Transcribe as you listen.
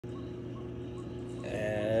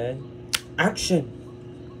Action!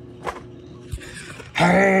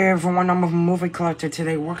 Hey everyone, I'm a movie collector.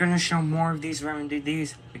 Today we're gonna show more of these random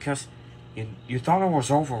DVDs because you thought it was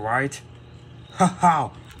over, right? Haha,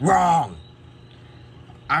 wrong!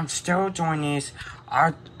 I'm still doing these.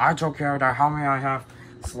 I don't care how many I have,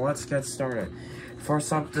 so let's get started.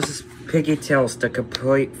 First up, this is Piggy Tales, the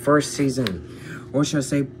complete first season. Or should I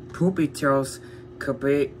say Poopy Tales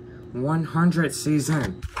complete 100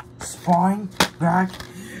 season. Spine, back.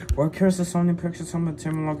 What cares the Sony Pictures on the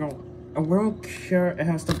Tim logo? And we don't care it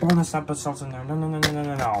has the bonus episodes in there.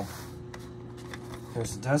 No.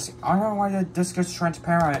 Here's the disc. I don't know why the disc is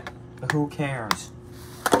transparent, but who cares?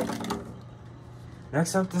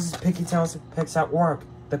 Next up, this is Piggy Tales Pigs at Work,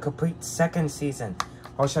 the complete second season.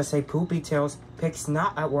 Or should I say Poopy Tales Pigs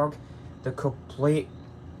Not at Work, the complete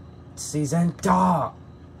season. Duh!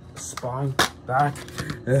 Spine, back.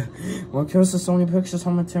 What cares the Sony Pictures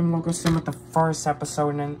Home and Tim logo same with the first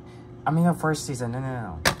episode the first season.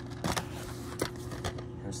 No.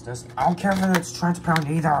 Here's this. I don't care if it's transparent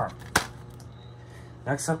either.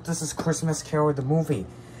 Next up, this is Christmas Carol the movie.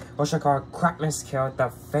 Or should I call it Christmas Carol the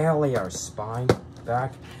failure. Spine,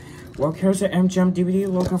 back. What cares the MGM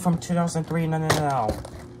DVD logo from 2003? No.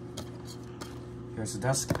 Here's the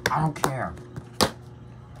disc. I don't care.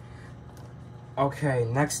 Okay,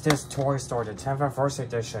 next is Toy Story, the 10th anniversary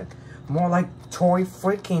edition. More like Toy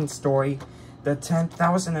Freaking Story, the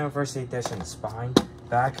 10,000th anniversary edition. Spine,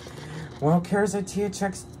 back. Well, cares the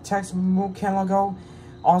THX text Muken logo.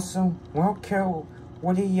 Also, well, care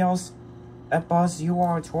what he yells at Buzz, you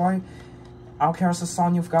are a toy. I don't care it's the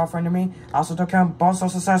song you've got a friend of me. I also don't care Buzz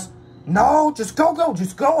also says, no, just go,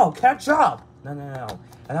 I'll catch up. No.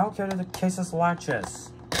 And I don't care that the cases latches.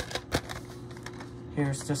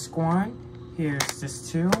 Here's this one. Here's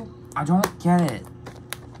this too. I don't get it.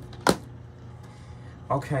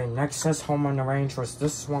 Okay, next is Home on the Range. This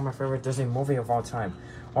is one of my favorite Disney movies of all time.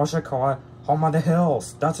 Or should I call it Home on the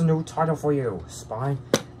Hills? That's a new title for you. Spine,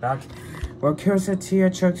 back. What cares the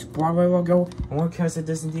THX Broadway logo? And what cares the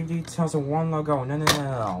Disney DVD tells the one logo?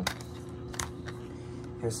 No.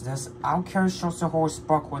 Here's this. I don't care it shows the horse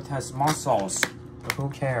buck with his muscles. But who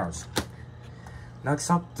cares?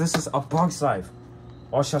 Next up, this is A Bug's Life.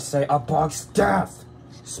 Or should I say A Bug's Death?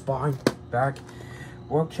 Spine, back.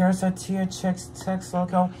 What cares the THX text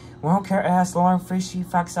logo? We don't care it has long fishy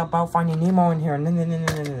facts about Finding Nemo in here.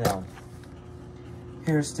 No.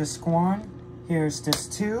 Here's this one. Here's this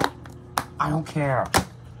two. I don't care.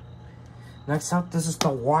 Next up, this is The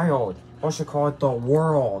Wild. Or should I call it The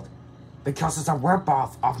World? Because it's a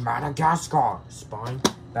ripoff of Madagascar. Spine,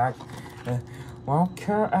 back. I don't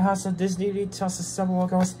care it has a Disney DVD tells the several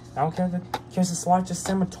logos. I don't care if it cares the slide just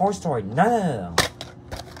same with Toy Story. No.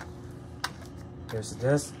 Here's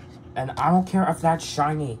this. And I don't care if that's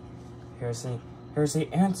shiny. Here's the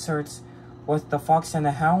inserts with the Fox and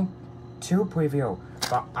the Hound 2 preview.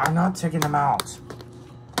 But I'm not taking them out.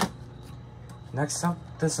 Next up,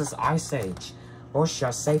 this is Ice Age. Or should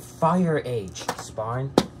I say Fire Age.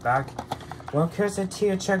 Spine, back. Well, cares the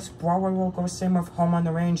THX Broadway logo same with Home on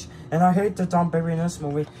the Range. And I hate the dumb baby in this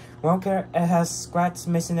movie. Well, care it has scratch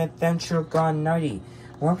missing adventure gone nutty.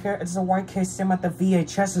 Well, care it's a white case same with the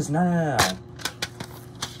VHS's. No.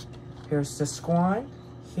 Here's this one.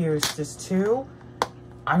 Here's this two.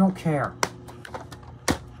 I don't care.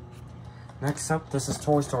 Next up, this is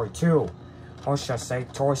Toy Story 2. Or should I say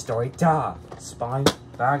Toy Story Duh. Spine,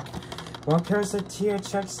 back. Well, cares the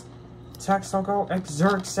THX text logo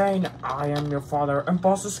exert saying, I am your father. And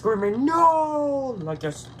Buzz is screaming, no! Like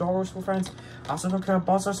your Star Wars friends. Also don't care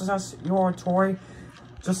Buzz says, you're a toy.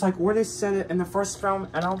 Just like Woody said it in the first film.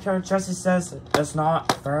 And I don't care Jesse says, it's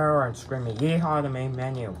not fair. And screaming, yeehaw in the main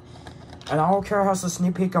menu. And I don't care has a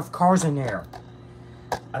sneak peek of cars in there.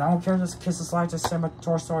 And I don't care this kisses like the same with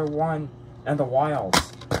Toy Story 1 and the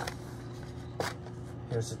Wilds.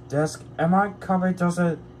 Here's a disc. And my copy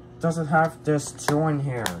doesn't have this 2 in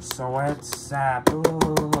here. So it's sad.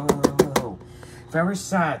 Ooh. Very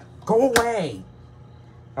sad. Go away!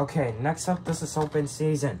 Okay, next up this is Open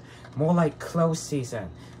Season. More like Closed Season.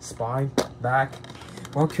 Spine, back.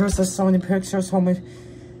 Well, here's the Sony Pictures Home.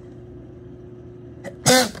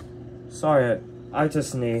 Sorry, I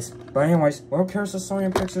just sneezed. But anyways, well, cares the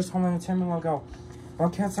Sony Pictures Home Entertainment logo? Well,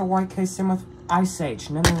 cares the white case same with Ice Age?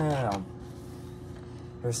 No.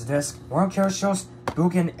 Here's the disc. Well, cares shows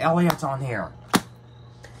Boog and Elliot on here.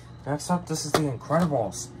 Next up, this is The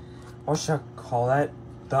Incredibles. Or should I call it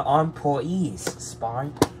The Employees?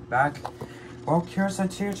 Spine, back. Well, cares the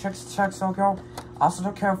THX text logo? Also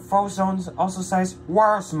don't care if Frozone also says,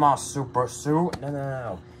 where's my super suit?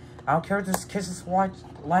 No. I don't care if this kisses white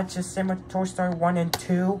latches same with Toy Story 1 and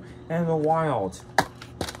 2 and The Wild.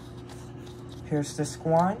 Here's this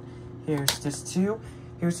one. Here's this two.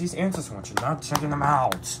 Here's these answers ones. You're not checking them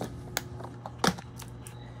out.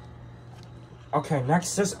 Okay,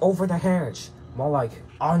 next is over the hedge. More like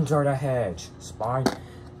under the hedge. Spine.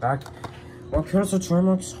 Back. What cares the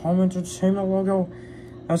DreamWorks Home Entertainment logo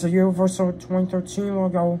as a Universal 2013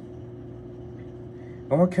 logo?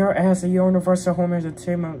 And what care it has a Universal Home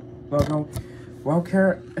Entertainment logo? Well,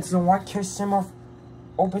 care it's the white case sim of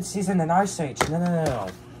Open Season and Ice Age. No.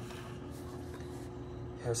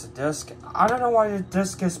 Here's the disc. I don't know why the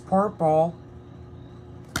disc is purple,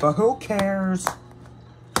 but who cares?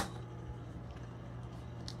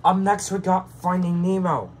 Up next, we got Finding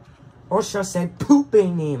Nemo. Or should I say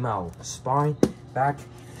Pooping Nemo? Spine. Back.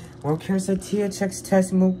 Well, here's the THX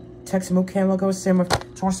Texmo Cam logo sim of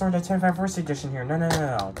Toy Story the 10th Anniversary Edition here.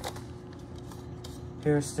 No.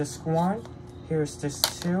 Here's this one. Here's this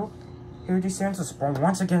two. Here are these answers. But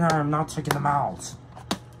once again, I am not checking them out.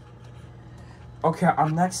 Okay, up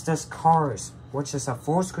next is Cars, which is a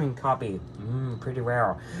full screen copy. Pretty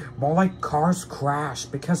rare. More like Cars Crash,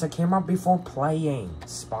 because it came out before playing.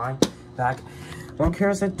 Spine. Back. Well,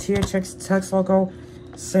 here's the THX text logo.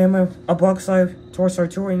 Same A Bug's Life, Toy Story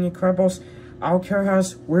 2, and Incredibles. Outcare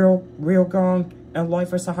has Real Gong, and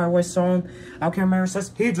Life is a Highway song. Outcare Mary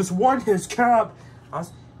says he just won his cup.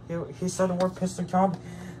 He said the word piston cup.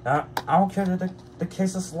 Outcare the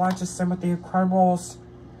cases like just same with the Incredibles,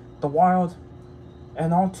 The Wild,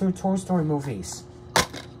 and all 2 Toy Story movies.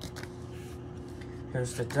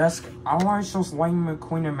 Here's the disc. Outline shows Lightning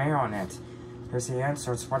McQueen and May on it. Here's the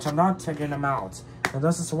answers, which I'm not taking them out. And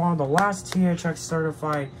this is one of the last THX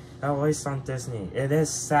certified released on Disney. It is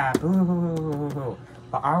sad. Ooh,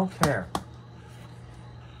 but I don't care.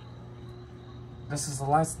 This is the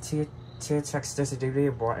last THX Disney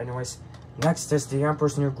DVD, but anyways. Next is The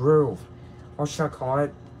Emperor's New Groove. Or should I call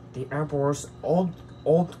it The Emperor's Old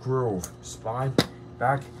Groove. Spine.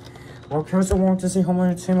 Back. Well, here's the Walt Disney Home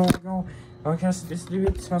Entertainment logo. Well, here's this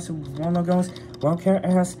DVD has one logos. Well, here it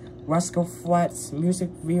has Rascal Flatts music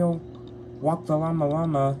video. Walk the Llama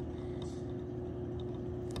Llama.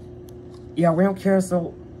 Yeah, we don't care as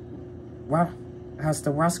the has the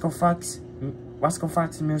Rascal Flatts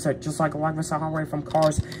music, just like Life is a Highway from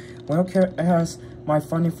Cars. We don't care it has My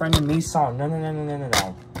Funny Friend and Me song. No.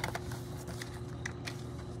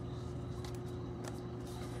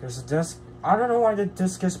 Here's a disc. I don't know why the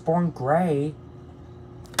disc is born gray,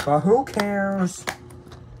 but who cares?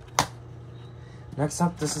 Next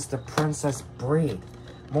up, this is the Princess Bride.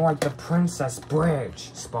 More like the Princess Bridge.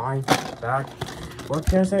 Spine. Back. What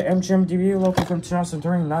cares the MGM DVD logo from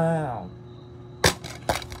 2003 now?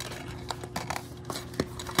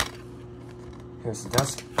 Here's the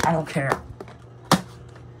disc. I don't care.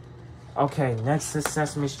 Okay, next is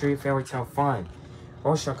Sesame Street Fairy Tale Fun.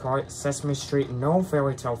 Or shall I call it Sesame Street No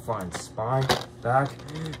Fairy Tale Fun. Spine. Back.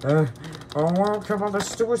 I don't care about the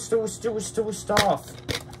stupid stuff.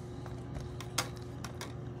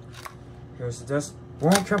 Here's this. We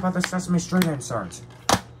don't care about the Sesame Street inserts.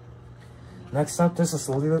 Next up, this is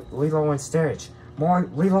Lilo and Stitch. More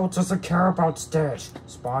Lilo doesn't care about Stitch.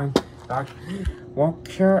 Spine. Back. Won't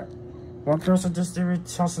care about this Disney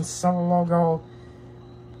Chelsea Seller logo.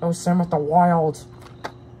 Oh, same with the Wild.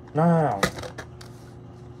 No.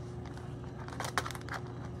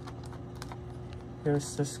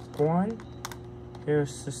 Here's this one.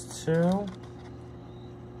 Here's this two.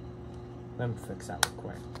 Let me fix that real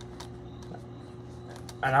quick.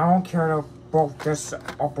 And I don't care to both this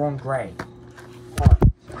or born gray.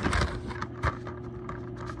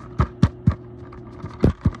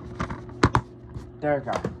 There you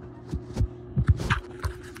go.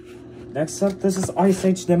 Next up, this is Ice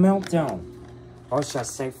Age the Meltdown. Or should I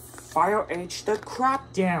say Fire Age the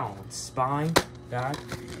Crackdown. Spine. Back.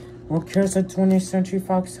 What cares the 20th Century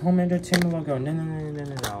Fox Home Entertainment logo?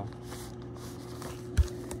 No.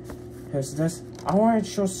 Here's this. I want to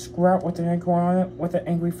show Scrap with the ankle on it with the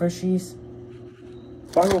angry fishies.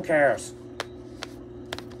 But who cares?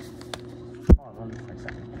 Oh, let me fix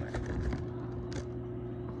that real quick.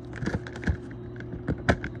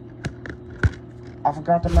 I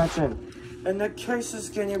forgot to mention. And the case is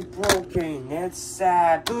getting broken. It's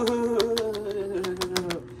sad.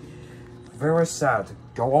 Very sad.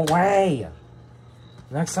 Go away.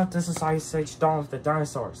 Next up, this is Ice Age Dawn of the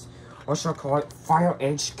Dinosaurs. Or shall I call it Fire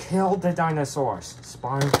Age Kill the Dinosaurs.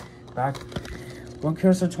 Spine. Back. Well,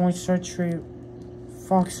 here's the 20th Century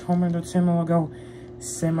Fox Home Entertainment logo.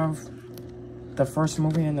 Same of the first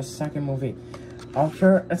movie and the second movie. I don't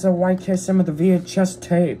care. It's a white case sim of the VHS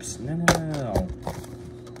tapes. No.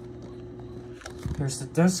 Here's the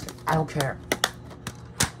disc. I don't care.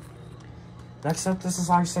 Next up, this is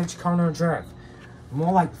Ice Age Counter Drift.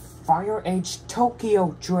 More like Fire Age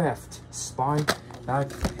Tokyo Drift. Spine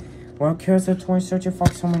back. Well, here's the 2030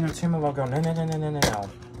 Fox Home Entertainment logo. No.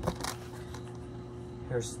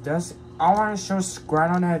 Here's this. I want to show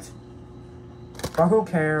Scrat on it. But who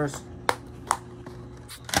cares?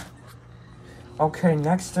 Okay,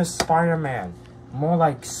 next is Spider-Man. More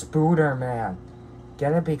like Spooder-Man.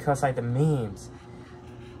 Get it? Because like the memes.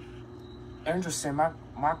 Interesting, my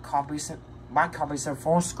copies are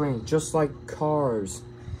full screen, just like Cars.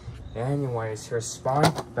 Anyways, here's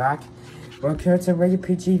Spawn back. Well, here's a rated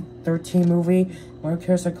PG-13 movie. Well,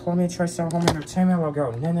 here's a Columbia TriStar Home Entertainment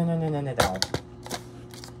logo. No.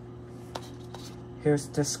 Here's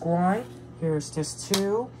this one. Here's this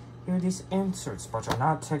too. Here are these inserts, but I'm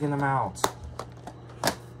not taking them out.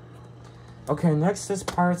 Okay, next is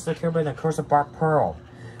Pirates of the Caribbean: The Curse of Black Pearl.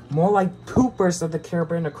 More like Poopers of the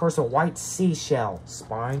Caribbean: The Curse of White Seashell.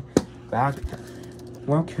 Spine back.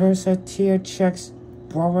 Well, here's a THX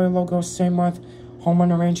Broadway logo, same with Home on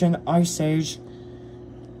the Range and Ice Age.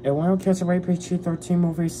 And well, here's a rated PG-13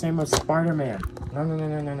 movie, same with Spider-Man.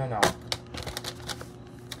 No.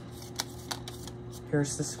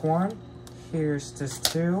 Here's this one. Here's this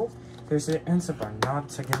too. Here's the insert, but not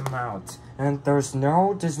taking them out. And there's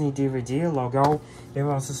no Disney DVD logo. It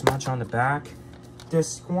was this much on the back.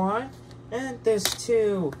 This one and this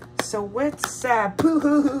too. So it's sad. But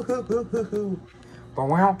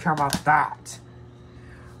we don't care about that.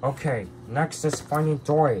 Okay, next is Finding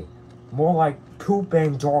Dory. More like Poop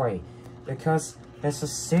and Dory, because it's a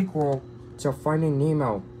sequel to Finding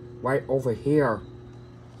Nemo right over here.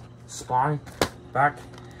 Spine back.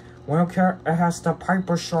 We don't care. It has the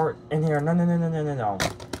Piper short in here. No.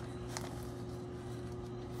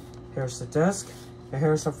 Here's the disc. And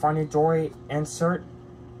here's the Finding Dory insert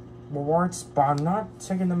rewards, but I'm not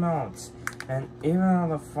taking them out. And even on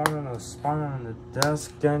the front of the spine on the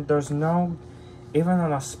disc, then there's no. Even on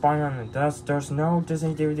the spine on the desk, there's no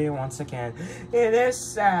Disney DVD once again. It is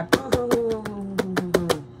sad. But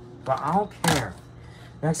I don't care.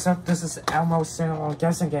 Next up, this is Elmo's Sing-Along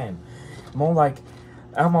Guessing Game. More like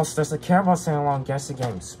Elmo's Does It Care About Sing-Along Guessing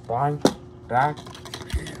Game. Spine, back.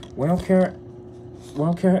 We don't care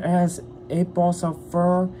has 8 balls of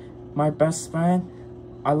fur. My best friend.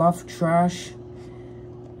 I love trash.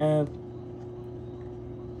 And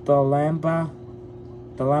the Lambaba.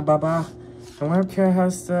 And Webcare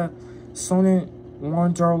has the Sony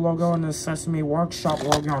Wonder logo and the Sesame Workshop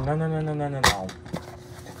logo. No.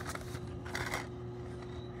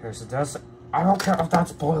 Here's this. I don't care if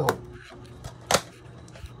that's blue.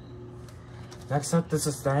 Next up, this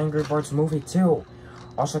is the Angry Birds movie 2.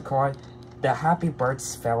 Also called The Happy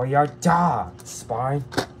Birds Failure Dog. Spine,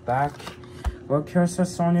 back. Webcare has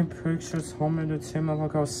Sony Pictures Home Entertainment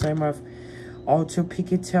logo. Same with all 2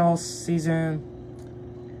 Peaky Tales season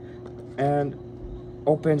and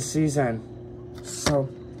open season. So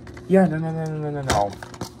yeah, no.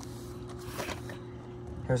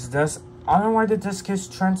 Here's this. I don't know why the disc is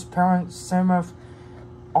transparent. Same with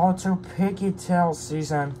all 2 Piggy Tail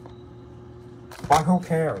season, but who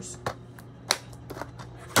cares?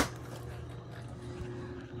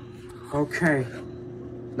 Okay,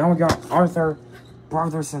 now we got Arthur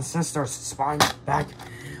Brothers and Sisters. Spine back.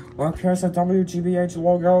 Well, here's a WGBH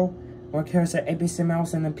logo. Well, here's the ABC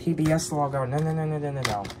Mouse and the PBS logo. No.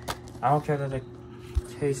 I don't care that the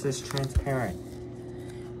case is transparent.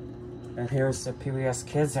 And here's the PBS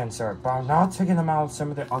Kids insert. But I'm not taking them out some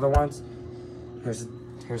of the other ones. Here's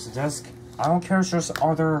the disc. I don't care if there's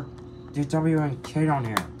other DW and Kid on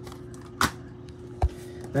here.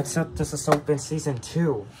 Next up, this is Open Season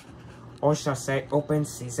 2. Or should I say Open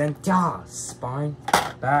Season DA. Spine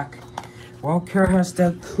back. Well, Care has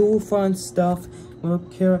the cool fun stuff. Well,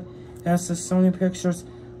 Care has the Sony Pictures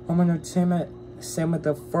Home Entertainment, same with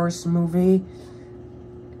the first movie,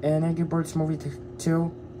 and Angry Birds movie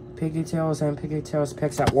 2, Piggy Tales and Piggy Tales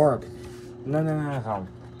Picks at Work. No.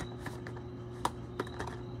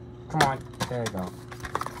 Come on, there you go.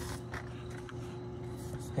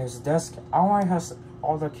 Here's the disc. Online has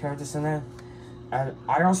all the characters in it, and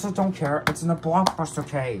I also don't care. It's in a Blockbuster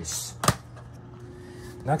case.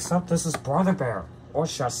 Next up, this is Brother Bear, or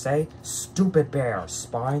should I say, Stupid Bear.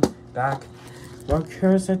 Spine back. Well,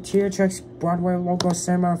 here's a THX Broadway logo,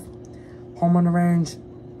 same with Home on the Range,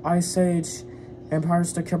 Ice Age, and Pirates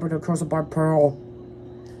of the Caribbean: The Curse of Black Pearl.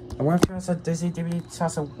 And well, here's a Disney DVD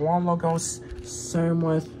test of 1 logos, same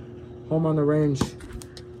with Home on the Range.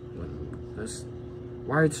 This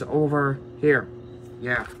right over here.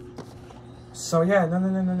 Yeah. So yeah,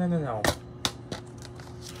 no.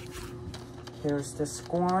 Here's this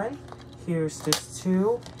one. Here's this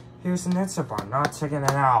 2. Here's an insert, but I'm not taking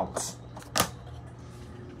it out.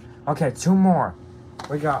 Okay, 2 more.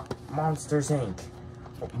 We got Monsters Inc.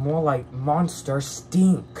 More like Monster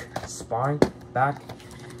Stink. Spine, back.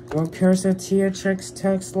 Well, Curiosity Chicks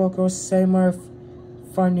text local Samer,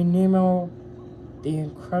 Finding Nemo, The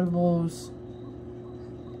Incredibles,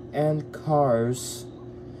 and Cars.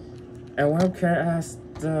 And Webcat has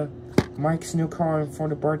the Mike's new car for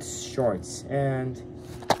the Birds shorts. And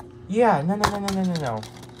yeah, no.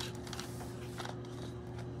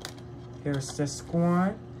 Here's this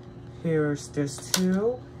one. Here's this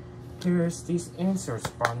two. Here's these answers,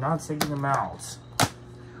 but I'm not taking them out.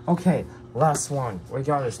 Okay, last one. We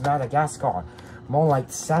got this Madagascar. More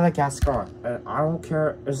like Sadagascar. And I don't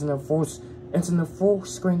care, it's in the full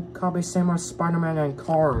screen copy, same as Spider-Man and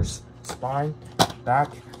Cars. Spine, back.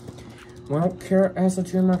 We don't care it has a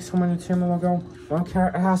DreamWorks Home Entertainment logo. We don't care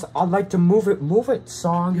it has I Like to Move It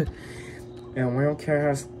song. And we don't care it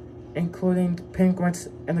has including penguins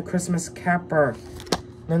and the Christmas capper.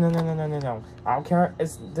 No. I don't care.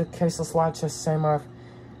 It's the case of slide just same of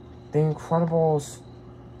The Incredibles,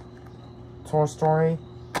 Toy Story,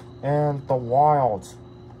 and The Wild.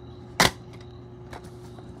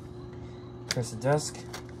 Here's the disc.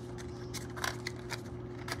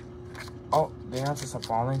 Oh, the answers are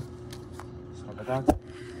falling. Sorry about that.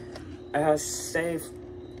 It has Save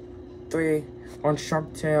 3 on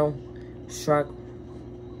Shark Tale, Shrek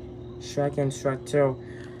and Shrek 2.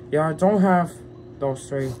 Yeah, I don't have those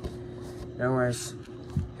 3. Anyways,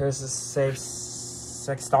 here's the save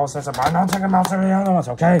 $6 I'm not talking about some of the other ones,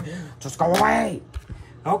 okay? Just go away!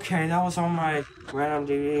 Okay, that was all my random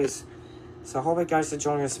DVDs. So I hope you guys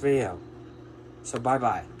enjoyed this video. So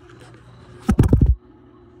bye-bye.